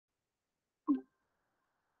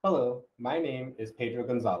Hello, my name is Pedro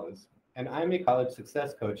Gonzalez, and I'm a college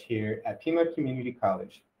success coach here at Pima Community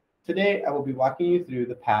College. Today, I will be walking you through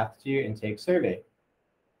the path to your intake survey.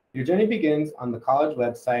 Your journey begins on the college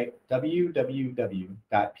website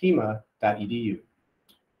www.pima.edu.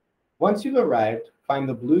 Once you've arrived, find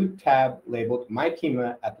the blue tab labeled My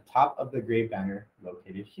Pima at the top of the gray banner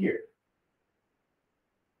located here.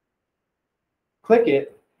 Click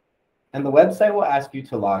it, and the website will ask you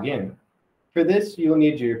to log in. For this, you will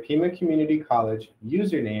need your Pima Community College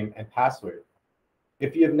username and password.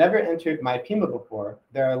 If you have never entered My Pima before,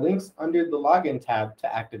 there are links under the Login tab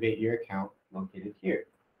to activate your account located here.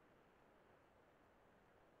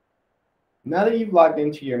 Now that you've logged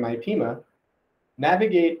into your My Pima,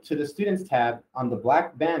 navigate to the Students tab on the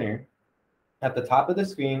black banner at the top of the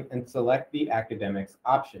screen and select the Academics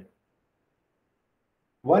option.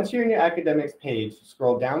 Once you're in your Academics page,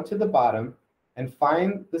 scroll down to the bottom and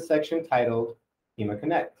find the section titled Pima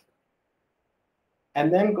Connect.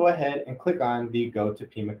 And then go ahead and click on the Go to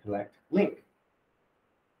Pima Connect link.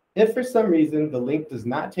 If for some reason the link does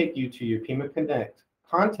not take you to your Pima Connect,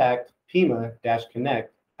 contact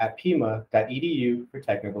pima-connect@pima.edu for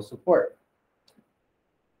technical support.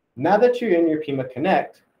 Now that you're in your Pima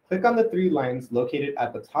Connect, click on the three lines located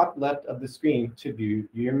at the top left of the screen to view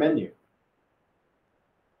your menu.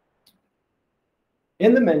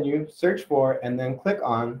 In the menu, search for and then click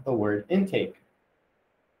on the word Intake.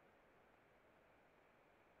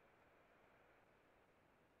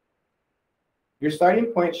 Your starting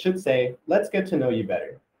point should say, "Let's get to know you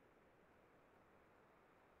better,"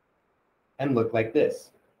 and look like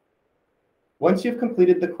this. Once you've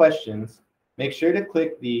completed the questions, make sure to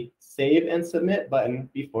click the Save and Submit button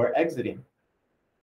before exiting.